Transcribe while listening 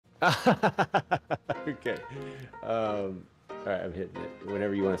Okay. All right, I'm hitting it.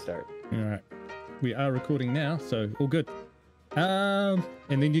 Whenever you want to start. All right. We are recording now, so all good. And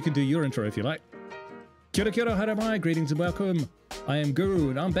then you can do your intro if you like. Kia ora, kia ora, haere mai, greetings and welcome. I am Guru,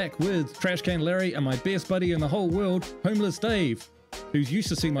 and I'm back with Trash Can Larry and my best buddy in the whole world, Homeless Dave, who's used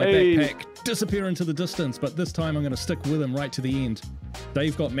to see my backpack disappear into the distance, but this time I'm going to stick with him right to the end.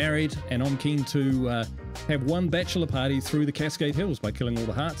 Dave got married, and I'm keen to have one bachelor party through the Cascade Hills by killing all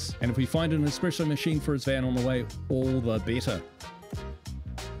the hearts, and if we find an espresso machine for his van on the way, all the better.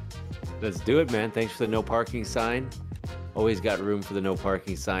 Let's do it, man. Thanks for the no parking sign. Always got room for the no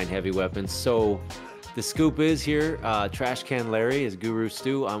parking sign, heavy weapons. So the scoop is here, Trash Can Larry is Guru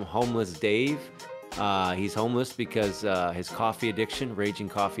Stu. I'm Homeless Dave. He's homeless because his coffee addiction, raging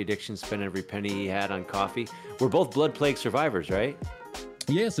coffee addiction, spent every penny he had on coffee. We're both blood plague survivors, right?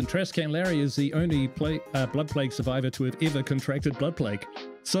 Yes, and Trash Can Larry is the only blood plague survivor to have ever contracted blood plague.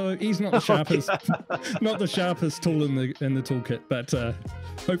 So he's not the sharpest, not the sharpest tool in the toolkit, but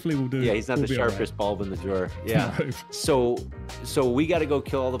hopefully we'll do. Yeah, he's not the sharpest bulb in the drawer. Yeah. No. So we got to go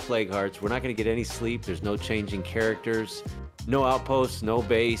kill all the plague hearts. We're not going to get any sleep. There's no changing characters, no outposts, no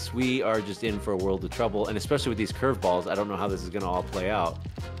base. We are just in for a world of trouble, and especially with these curveballs, I don't know how this is going to all play out.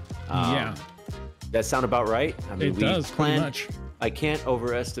 Yeah. That sound about right? I mean, it does, pretty much. I can't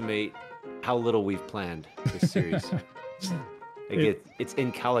overestimate how little we've planned this series. It's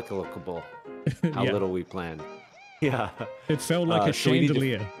incalculable how little we planned. Yeah. It felt like a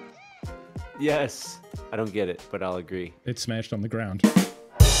chandelier. Yes. I don't get it, but I'll agree. It smashed on the ground.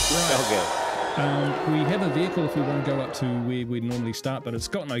 Right. Okay. We have a vehicle if we want to go up to where we normally start, but it's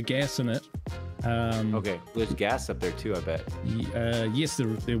got no gas in it. Okay. There's gas up there too, I bet. Yes,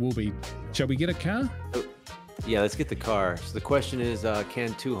 there will be. Shall we get a car? Yeah, let's get the car. So the question is,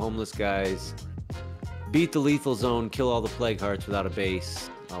 can two homeless guys beat the lethal zone, kill all the plague hearts without a base,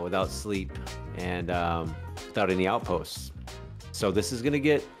 without sleep, and without any outposts? So this is going to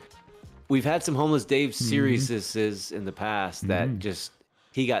get... We've had some Homeless Dave series in the past that just...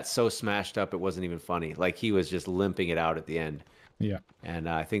 He got so smashed up it wasn't even funny. Like, he was just limping it out at the end. Yeah. And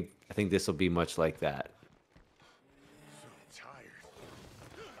I think this will be much like that.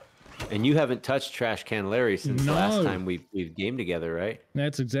 And you haven't touched Trash Can Larry since the last time we've gamed together, right?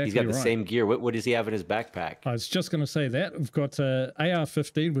 That's exactly right. He's got the same gear. What does he have in his backpack? I was just going to say that. We've got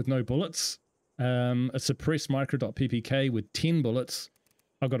AR-15 with no bullets, a suppressed micro.ppk with 10 bullets.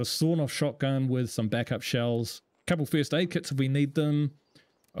 I've got a sawn-off shotgun with some backup shells, a couple first aid kits if we need them.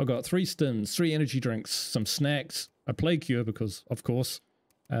 I've got 3 stims, 3 energy drinks, some snacks, a plague cure because, of course,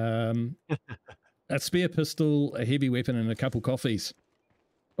 a spare pistol, a heavy weapon, and a couple coffees.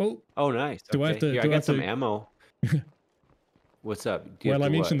 Oh, nice. Do I have to? Here, I got some ammo. What's up? Well, I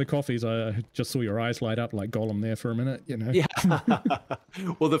mentioned the coffees. I just saw your eyes light up like Gollum there for a minute, you know? Yeah.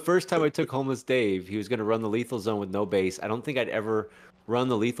 Well, the first time I took Homeless Dave, he was going to run the lethal zone with no base. I don't think I'd ever run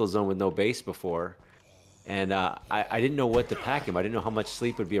the lethal zone with no base before. And I didn't know what to pack him. I didn't know how much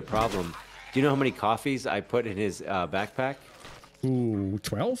sleep would be a problem. Do you know how many coffees I put in his backpack? Ooh,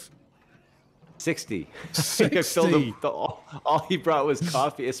 12? 60. 60. I filled him, all he brought was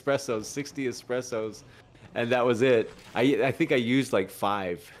coffee, espressos, 60 espressos, and that was it. I think I used like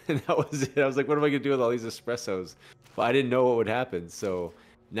 5, and that was it. I was like, what am I going to do with all these espressos? But I didn't know what would happen, so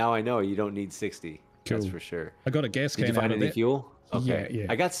now I know you don't need 60. Cool. That's for sure. I got a gas can. Did you find any fuel? Okay. Yeah.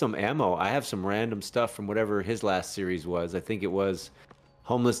 I got some ammo. I have some random stuff from whatever his last series was. I think it was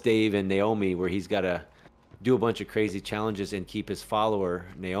Homeless Dave and Naomi, where he's got to do a bunch of crazy challenges and keep his follower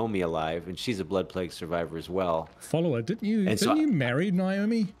Naomi alive, and she's a blood plague survivor as well. Follower, didn't you marry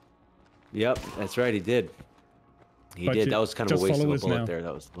Naomi? Yep, that's right, he did. He did. That was kind of a waste of a bullet there.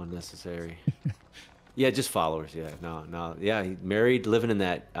 That was unnecessary. Yeah, just followers. Yeah, no. Yeah, he married, living in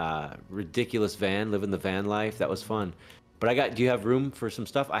that ridiculous van, living the van life. That was fun. But do you have room for some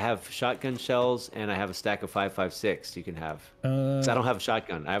stuff? I have shotgun shells, and I have a stack of 5.56 you can have. I don't have a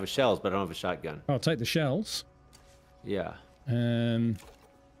shotgun. I have shells, but I don't have a shotgun. I'll take the shells. Yeah.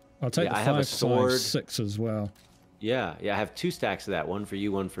 I'll take the 5.56 as well. Yeah, I have 2 stacks of that. One for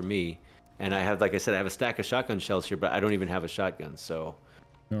you, one for me. And I have, like I said, I have a stack of shotgun shells here, but I don't even have a shotgun, so.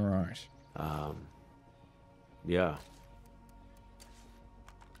 All right. Yeah.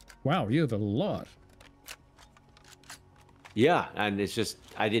 Wow, you have a lot. Yeah, and it's just,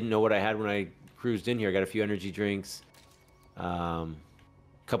 I didn't know what I had when I cruised in here. I got a few energy drinks,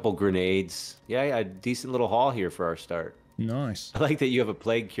 couple grenades. Yeah, a decent little haul here for our start. Nice. I like that you have a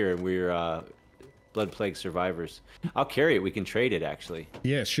plague cure and we're blood plague survivors. I'll carry it. We can trade it, actually.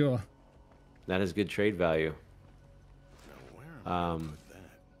 Yeah, sure. That is good trade value.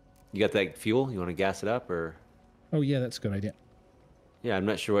 You got that fuel? You want to gas it up, or? Oh, yeah, that's a good idea. Yeah, I'm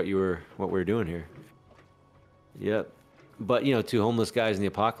not sure what we're doing here. Yep. But you know, two homeless guys in the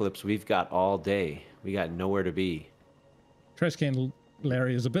apocalypse, we've got all day. We got nowhere to be. Trash can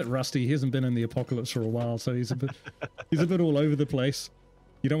Larry is a bit rusty. He hasn't been in the apocalypse for a while, so he's a bit all over the place.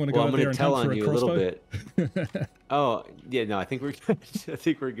 You don't want to go out there and hunt for a crossbow? A little bit. Oh, yeah, no, I think we're good. I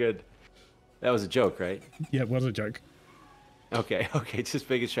think we're good. That was a joke, right? Yeah, it was a joke. Okay, just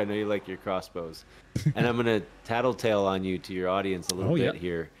making sure. I know you like your crossbows. And I'm going to tattletale on you to your audience a little bit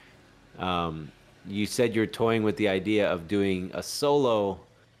here. You said you're toying with the idea of doing a solo,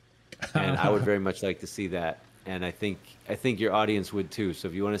 and I would very much like to see that. And I think your audience would too. So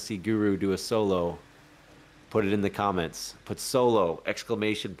if you want to see Guru do a solo, put it in the comments. Put solo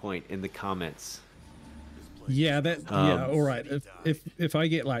exclamation point in the comments. Yeah, yeah, all right. If I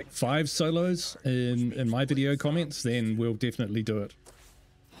get like 5 solos in my video comments, then we'll definitely do it.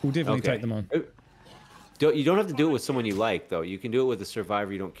 We'll definitely take them on. You don't have to do it with someone you like, though. You can do it with a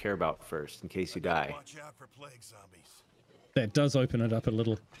survivor you don't care about first, in case you die. Watch out for plague zombies. That does open it up a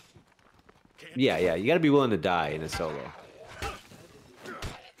little. Yeah. You got to be willing to die in a solo.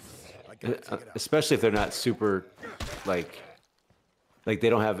 Especially if they're not super, like they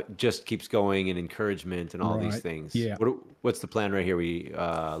don't have just keeps going and encouragement and all these things. Yeah. What's the plan right here? We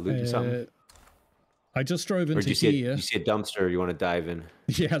looting something? I just drove into here. You see a dumpster you want to dive in?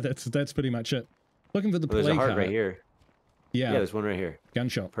 Yeah, that's pretty much it. Looking for the plague there's a heart heart right here. Yeah, there's one right here.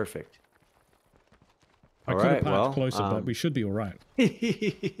 Gunshot. Perfect. I could have parked closer, but we should be all right.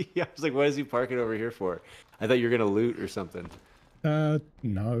 Yeah, I was like, what is he parking over here for? I thought you were going to loot or something.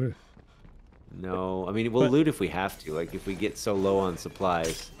 No. No, I mean, we'll loot if we have to. Like, if we get so low on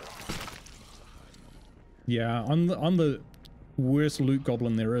supplies. Yeah, I'm the worst loot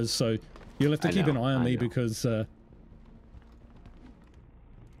goblin there is, so you'll have to keep an eye on me because...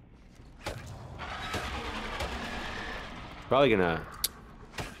 Probably gonna...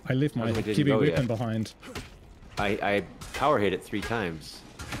 I left my heavy weapon behind. I power hit it 3 times.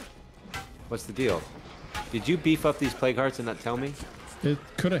 What's the deal? Did you beef up these plague hearts and not tell me? It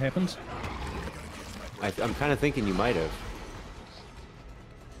could have happened. I'm kind of thinking you might have.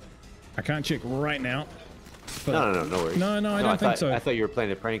 I can't check right now. No worries. No, I don't think so. I thought you were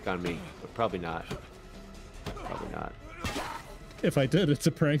playing a prank on me, but probably not. Probably not. If I did, it's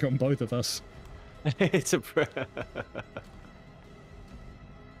a prank on both of us. It's a prank.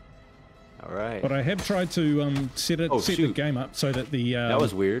 All right. But I have tried to set the game up so that the... that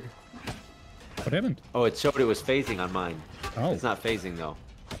was weird. What happened? Oh, it showed it was phasing on mine. Oh. It's not phasing, though.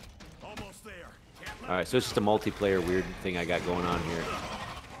 Almost there. All right, so it's just a multiplayer weird thing I got going on here.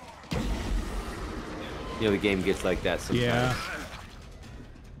 You know, the game gets like that sometimes. Yeah.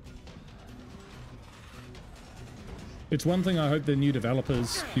 It's one thing I hope the new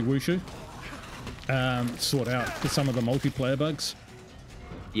developers, Kiwushu, sort out some of the multiplayer bugs.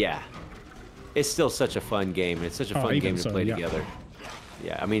 Yeah. It's still such a fun game. It's such a fun game to play together.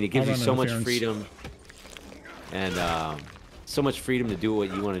 Yeah, I mean, it gives you so much freedom. And so much freedom to do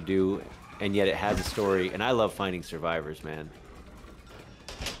what you want to do. And yet it has a story. And I love finding survivors, man.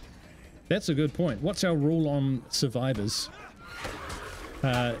 That's a good point. What's our rule on survivors?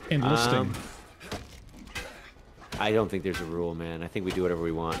 Enlisting. I don't think there's a rule, man. I think we do whatever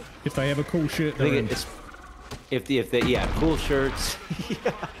we want. If they have a cool shirt, they're in. If they cool shirts.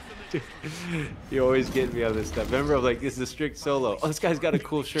 Yeah. Dude, you always get me on this stuff. Remember, I'm like, this is a strict solo. Oh, this guy's got a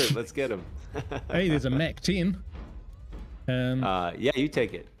cool shirt. Let's get him. Hey, there's a Mac 10. Yeah, you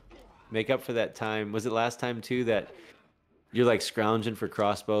take it. Make up for that time. Was it last time too that you're like scrounging for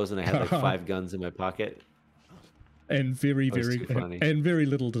crossbows and I had like 5 guns in my pocket? And very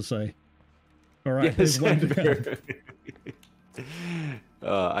little to say. All right, yes, there's one down.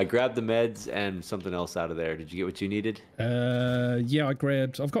 I grabbed the meds and something else out of there. Did you get what you needed? Yeah, I've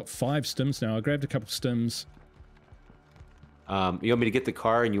got 5 stims now. I grabbed a couple stims. You want me to get the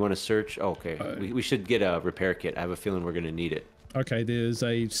car and you want to search? Oh, okay. We should get a repair kit. I have a feeling we're going to need it. Okay, there's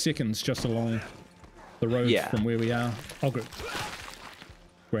a seconds just along the road from where we are. I'll go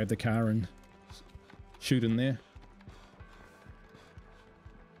grab the car and shoot in there.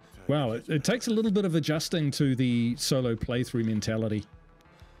 Wow, it takes a little bit of adjusting to the solo playthrough mentality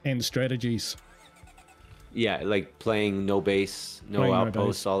and strategies. Yeah, like playing no base, no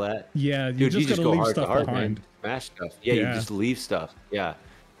outposts, all that. Yeah, dude, you just gotta go leave stuff hard, behind. Man. Smash stuff. Yeah, you just leave stuff. Yeah,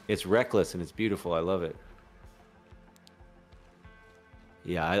 it's reckless and it's beautiful. I love it.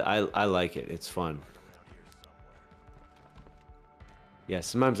 Yeah, I like it. It's fun. Yeah,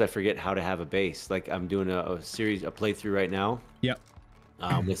 sometimes I forget how to have a base. Like I'm doing a playthrough right now. Yep.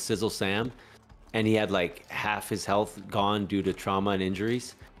 With Sizzle Sam, and he had like half his health gone due to trauma and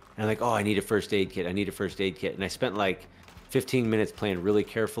injuries. And I'm like, oh, I need a first aid kit. I need a first aid kit. And I spent like 15 minutes playing really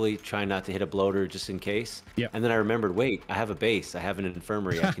carefully, trying not to hit a bloater just in case. Yeah. And then I remembered, wait, I have a base. I have an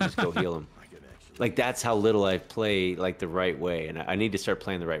infirmary. I can just go heal him. Like, that's how little I play, like, the right way. And I need to start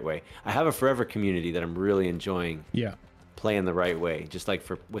playing the right way. I have a forever community that I'm really enjoying. Yeah. Playing the right way. Just like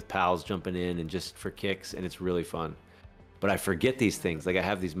with pals jumping in and just for kicks. And it's really fun. But I forget these things. Like, I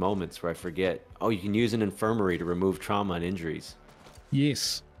have these moments where I forget, oh, you can use an infirmary to remove trauma and injuries.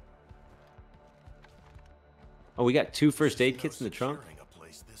 Yes. Oh, we got 2 first aid kits in the trunk?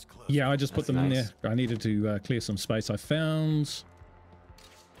 Yeah, I just put them in nice. there. I needed to clear some space. I found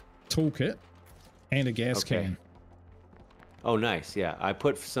toolkit and a gas can. Oh, nice. Yeah, I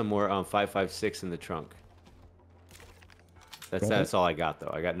put some more 5.56 in the trunk. That's all I got,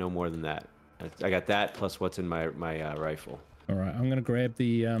 though. I got no more than that. I got that plus what's in my rifle. All right, I'm gonna grab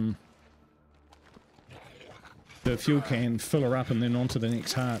the fuel can, fill her up, and then on to the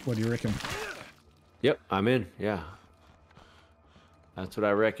next heart. What do you reckon? Yep, I'm in. Yeah, that's what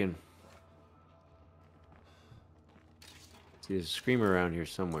I reckon. See, there's a screamer around here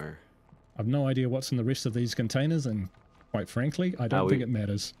somewhere. I've no idea what's in the rest of these containers, and quite frankly, I don't think it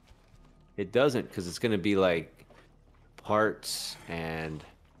matters. It doesn't, because it's going to be like parts and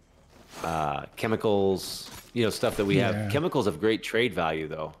chemicals, you know, stuff that we have. Chemicals have great trade value,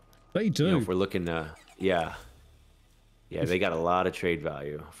 though. They do. You know, if we're looking to, yeah, they got a lot of trade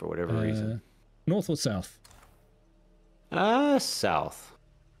value for whatever reason. North or south? South.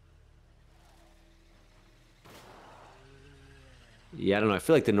 Yeah, I don't know. I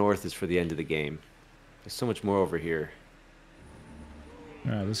feel like the north is for the end of the game. There's so much more over here.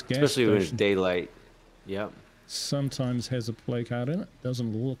 This gas especially when it's station daylight. Yep. sometimes has a play card in it.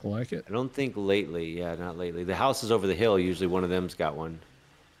 Doesn't look like it. I don't think lately. Yeah, not lately. The houses over the hill, usually one of them's got one.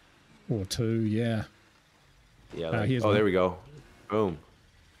 Or two, yeah. Yeah. Like, oh, there we go. Boom.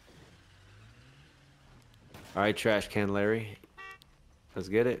 All right, trash can Larry. Let's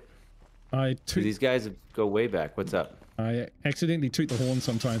get it. These guys go way back. What's up? I accidentally toot the horn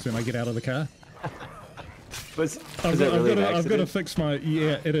sometimes when I get out of the car. I've got to fix my...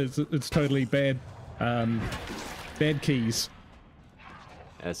 Yeah, it is. It's totally bad. Bad keys.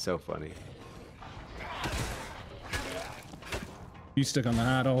 That's so funny. You stick on the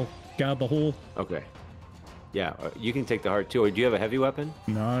heart, I'll guard the hall. Okay. Yeah, you can take the heart too. Or do you have a heavy weapon?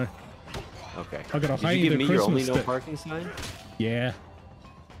 No. Okay. I got a Did you give me your only stick. no parking sign? Yeah.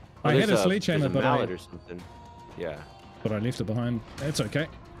 Oh, I had a sledgehammer, but mallet or something. Yeah. But I left it behind. That's okay.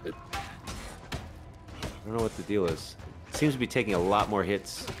 I don't know what the deal is. It seems to be taking a lot more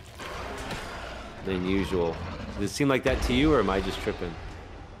hits than usual. Does it seem like that to you, or am I just tripping?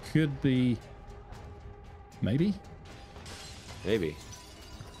 Could be. Maybe. Maybe.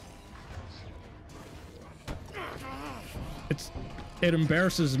 It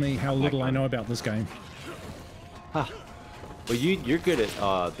embarrasses me how little I know about this game. Huh. Well, you're good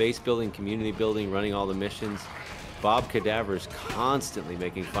at base building, community building, running all the missions. Bob Cadaver's constantly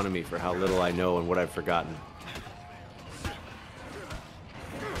making fun of me for how little I know and what I've forgotten.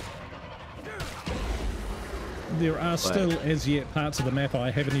 There are still, as yet, parts of the map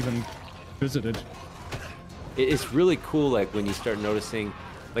I haven't even visited. It's really cool, like, when you start noticing...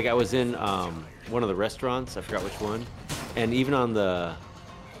 Like, I was in one of the restaurants, I forgot which one, and even on the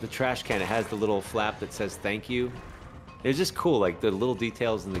trash can, it has the little flap that says thank you. It's just cool, like, the little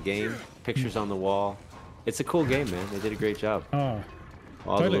details in the game, pictures on the wall. It's a cool game, man. They did a great job. Oh,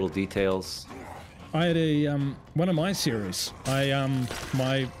 all the little details. I had a one of my series.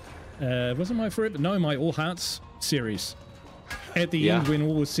 My wasn't my forever? No, my All Hearts series. At the end, when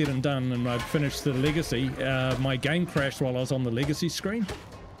all was said and done, and I'd finished the Legacy, my game crashed while I was on the Legacy screen.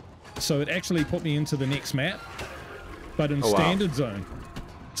 So it actually put me into the next map, but in Standard Zone.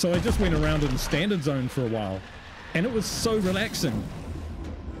 So I just went around in Standard Zone for a while, and it was so relaxing.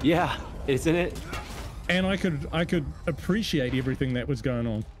 Yeah, isn't it? And I could appreciate everything that was going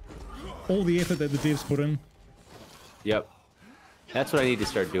on. All the effort that the devs put in. Yep. That's what I need to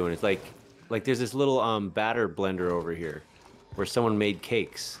start doing. It's like there's this little batter blender over here where someone made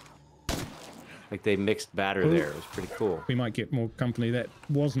cakes. Like they mixed batter there. It was pretty cool. We might get more company that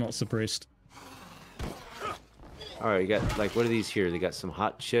was not suppressed. All right, you got, like, what are these here? They got some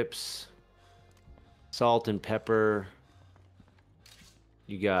hot chips, salt and pepper.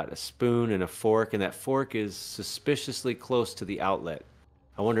 You got a spoon and a fork, and that fork is suspiciously close to the outlet.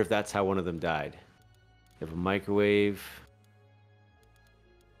 I wonder if that's how one of them died. You have a microwave.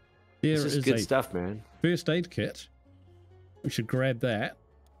 This is good stuff, man. First aid kit. We should grab that.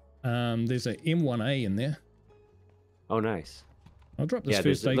 There's a M1A in there. Oh, nice. I'll drop this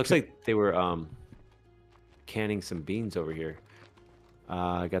first aid kit. Looks like they were canning some beans over here.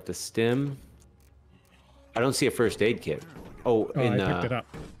 I got the stim. I don't see a first aid kit. Oh, Oh, in I picked it up.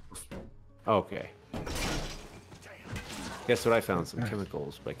 Okay. Guess what? I found some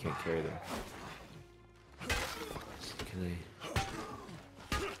chemicals, but I can't carry them. Can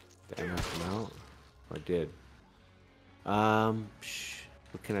I? Did I knock them out? I did.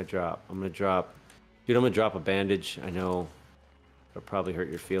 What can I drop? I'm gonna drop. Dude, I'm gonna drop a bandage. I know it'll probably hurt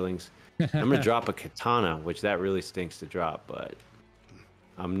your feelings. I'm gonna drop a katana, which that really stinks to drop, but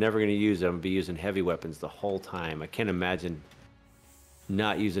I'm never gonna use it. I'm gonna be using heavy weapons the whole time. I can't imagine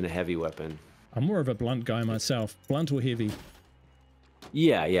not using a heavy weapon. I'm more of a blunt guy myself. Blunt or heavy?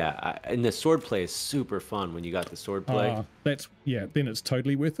 Yeah, yeah. And the sword play is super fun when you got the sword play. That's, yeah, then it's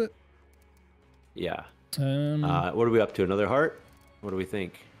totally worth it. Yeah. What What are we up to? Another heart? What do we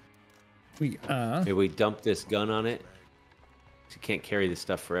think? we are. Maybe we dump this gun on it. You can't carry this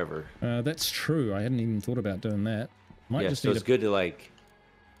stuff forever. That's true. I hadn't even thought about doing that. Might Yeah, just so need it's good to like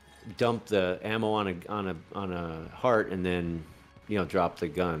dump the ammo on a heart and then drop the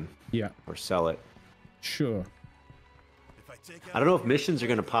gun. Yeah, Or sell it. sure. I don't know if missions are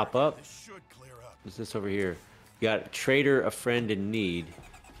gonna pop up. This should clear up. What's this over here? You got trader, a friend in need.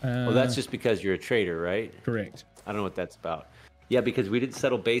 Well, that's just because you're a trader, right? Correct. I don't know what that's about. Yeah, because we didn't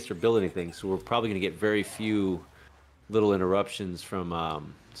settle base or build anything, so we're probably gonna get very few little interruptions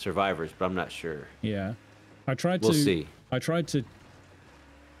from survivors, but I'm not sure. Yeah, I tried We'll to. see. I tried to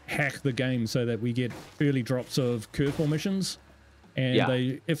hack the game so that we get early drops of curveball missions, and Yeah.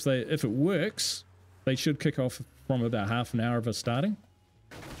 if it works, they should kick off from about half an hour of us starting.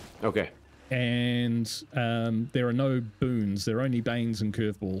 Okay. And there are no boons. There are only banes and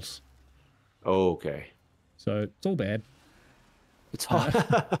curveballs. Okay. So it's all bad. It's hard.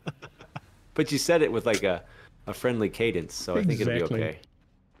 But you said it with like a friendly cadence, so I think it'll be Exactly. okay.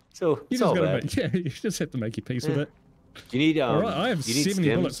 So You it's just all gotta bad. make, yeah, you just have to make your peace with it. You need All right, I have you need 70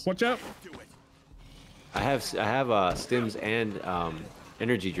 stims? bullets. Watch out. I have stims and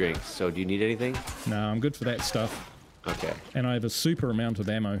energy drinks. So do you need anything? No, I'm good for that stuff. Okay. And I have a super amount of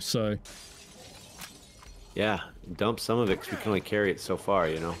ammo, so Yeah, dump some of it because we can only carry it so far,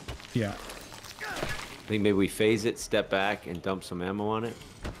 yeah. I think maybe we phase it, step back, and dump some ammo on it.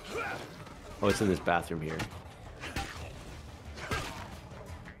 Oh, it's in this bathroom here.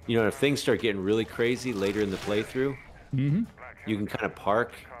 If things start getting really crazy later in the playthrough, you can kind of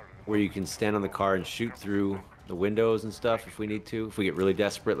park where you can stand on the car and shoot through the windows and stuff if we need to. If we get really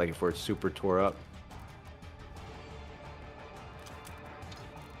desperate, like if we're super tore up.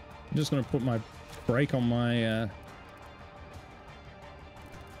 I'm just going to put my brake on my...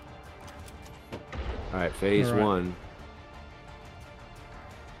 All right, phase All right. 1.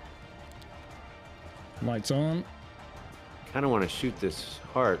 lights on. Kind of want to shoot this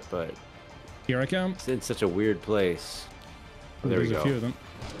heart, but Here I come. it's in such a weird place. Oh, there we There's go. a few of them.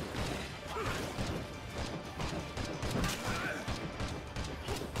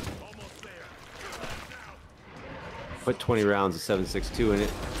 Put 20 rounds of 7.62 in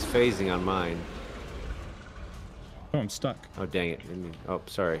it. It's phasing on mine. Oh, I'm stuck. Oh, dang it. Oh,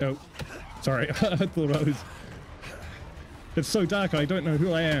 sorry. Oh, sorry. I thought I was... It's so dark, I don't know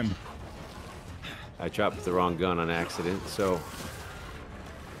who I am. I dropped the wrong gun on accident, so...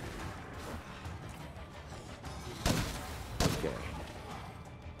 Okay.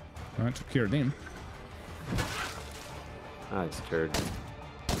 All right, took care of them. Ah, it's turd.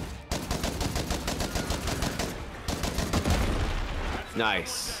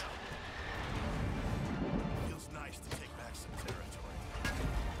 Nice. Feels nice to take back some territory.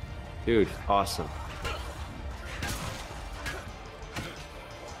 Dude, awesome.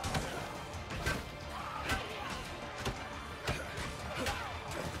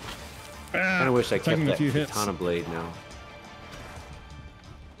 I kind of wish I kept taking a that few hits. katana blade now.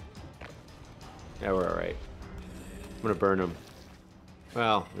 Yeah, we're alright. I'm gonna burn them.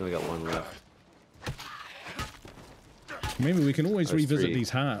 Well, we only got one left. Maybe we can always There's revisit 3. these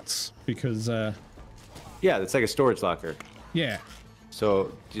hearts because, Yeah, it's like a storage locker. yeah,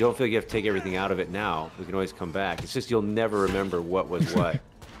 So you don't feel like you have to take everything out of it now. We can always come back. It's just you'll never remember what was what.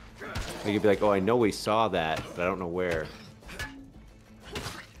 Like you'd be like, oh, I know we saw that, but I don't know where.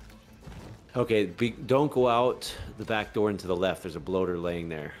 Okay, don't go out the back door and to the left. There's a bloater laying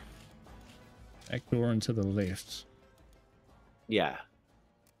there. back door and to the left. Yeah.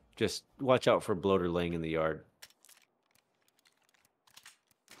 Just watch out for a bloater laying in the yard.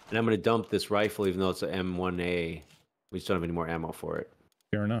 And I'm going to dump this rifle, even though it's an M1A. We just don't have any more ammo for it.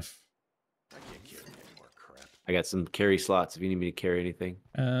 Fair enough. I can't carry any more crap. I got some carry slots if you need me to carry anything.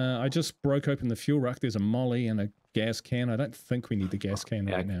 I just broke open the fuel rack. There's a molly and a gas can. I don't think we need the gas can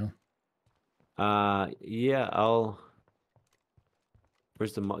Yeah. right now. Yeah, I'll...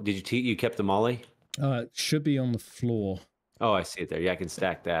 Where's the... Did you kept the molly? It should be on the floor. Oh, I see it there. Yeah, I can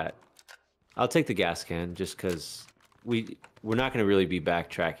stack that. I'll take the gas can just because we're not going to really be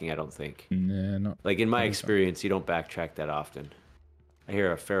backtracking, I don't think. Nah, not. Like in my Okay. experience, you don't backtrack that often. I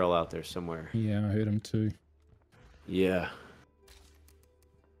hear a feral out there somewhere. Yeah, I heard him too. Yeah.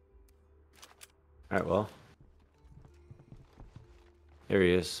 All right, well. There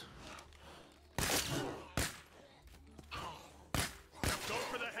he is. Go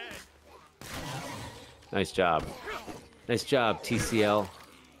for the head. Nice job. Nice job, TCL.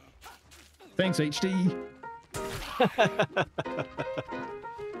 Thanks, HD.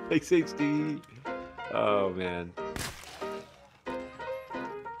 Thanks, HD. Oh, man.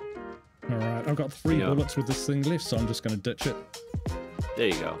 All right, I've got 3 You know. bullets with this thing left, so I'm just going to ditch it. There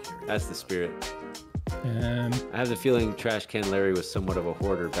you go. That's the spirit. I have the feeling Trash Can Larry was somewhat of a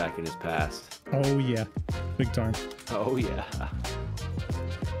hoarder back in his past. Oh yeah, big time. Oh, yeah.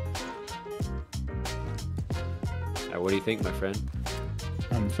 All right, what do you think, my friend?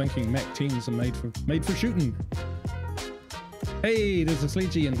 I'm thinking Mac 10s are made for shooting. Hey, there's a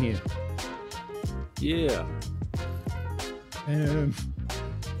sledgy in here. Yeah.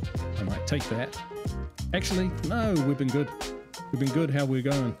 I might take that. Actually, no, we've been good. We've been good how we're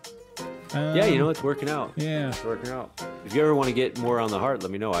going. Yeah, you know, it's working out. Yeah. It's working out. If you ever want to get more on the heart,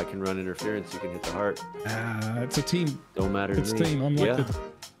 let me know. I can run interference. You can hit the heart. It's a team. Don't matter It's to me. team.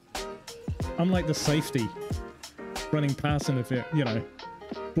 I'm like the safety. Running past interference,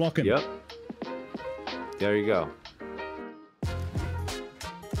 blocking. Yep. There you go.